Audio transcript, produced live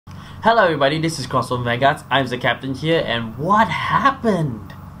Hello everybody, this is Cardfight Vanguard. I'm ZaCaptain here, and what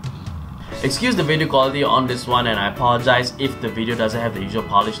happened? Excuse the video quality on this one, and I apologize if the video doesn't have the usual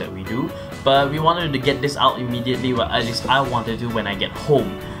polish that we do, but we wanted to get this out immediately, well at least I wanted to when I get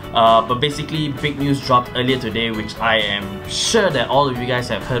home. But basically, big news dropped earlier today, which I am sure that all of you guys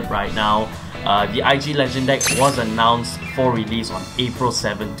have heard right now. The Aichi Legend Deck was announced for release on April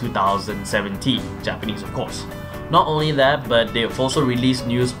 7, 2017, Japanese of course. Not only that, but they've also released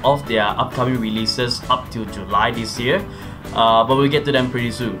news of their upcoming releases up till July this year, but we'll get to them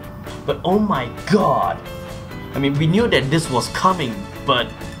pretty soon. But oh my god! I mean, we knew that this was coming, but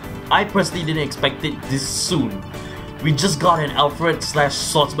I personally didn't expect it this soon. We just got an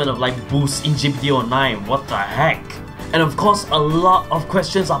Alfred/Swordsman of Light boost in GPT-09, what the heck? And of course, a lot of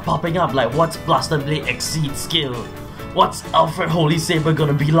questions are popping up, like what's Blaster Blade Exceed skill? What's Alfred Holy Saber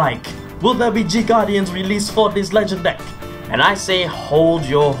gonna be like? Will there be G-Guardians released for this Legend deck? And I say hold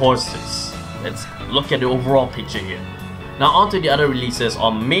your horses. Let's look at the overall picture here. Now on to the other releases.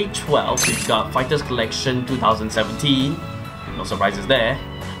 On May 12th, we've got Fighters Collection 2017. No surprises there.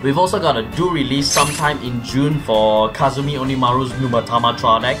 We've also got a due release sometime in June for Kazumi Onimaru's Nubatama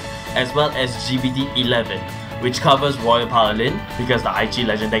trial deck, as well as GBD11, which covers Royal Paladin because the Aichi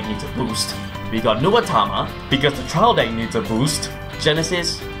Legend deck needs a boost. We got Nubatama because the trial deck needs a boost,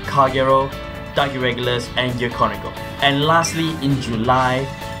 Genesis, Kagero, Dark Irregulars, and Gear Chronicle. And lastly, in July,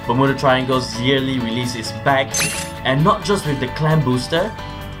 Bermuda Triangle's yearly release is back, and not just with the clan booster,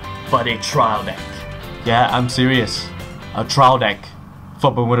 but a trial deck. Yeah, I'm serious. A trial deck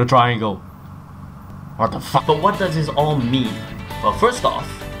for Bermuda Triangle. What the fuck? But what does this all mean? Well, first off,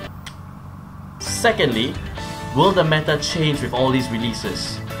 secondly, will the meta change with all these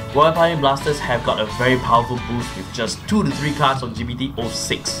releases? Royal Paladin Blasters have got a very powerful boost with just 2 to 3 cards on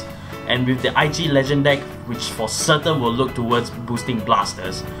GPT-06, and with the Aichi Legend deck, which for certain will look towards boosting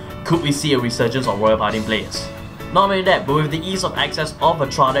Blasters, could we see a resurgence of Royal Paladin players? Not only that, but with the ease of access of a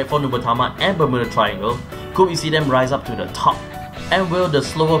trial deck for Nubatama and Bermuda Triangle, could we see them rise up to the top? And will the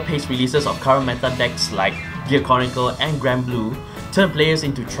slower paced releases of current meta decks like Gear Chronicle and Grand Blue turn players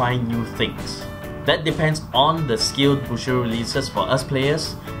into trying new things? That depends on the skilled Bushido releases for us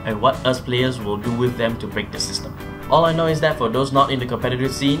players and what us players will do with them to break the system. All I know is that for those not in the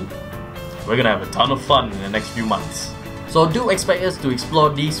competitive scene, we're gonna have a ton of fun in the next few months. So do expect us to explore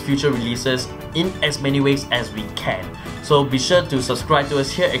these future releases in as many ways as we can. So be sure to subscribe to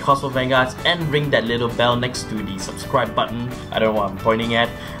us here at Cardfight Vanguard and ring that little bell next to the subscribe button. I don't know what I'm pointing at,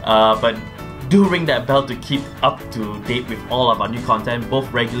 but do ring that bell to keep up to date with all of our new content,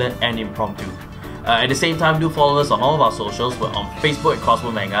 both regular and impromptu. At the same time, do follow us on all of our socials. We're on Facebook at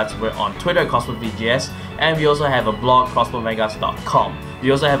Cardfight Vanguard, we're on Twitter at CardfightVGS, and we also have a blog, cardfightvanguard.com.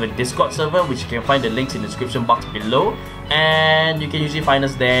 We also have a Discord server, which you can find the links in the description box below, and you can usually find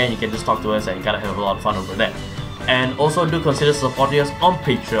us there and you can just talk to us and kind of have a lot of fun over there. And also do consider supporting us on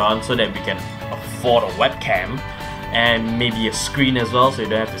Patreon so that we can afford a webcam and maybe a screen as well, so you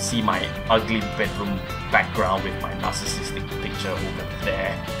don't have to see my ugly bedroom background with my narcissistic picture over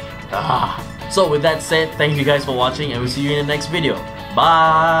there. So with that said, thank you guys for watching, and we'll see you in the next video.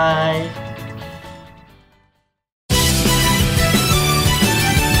 Bye!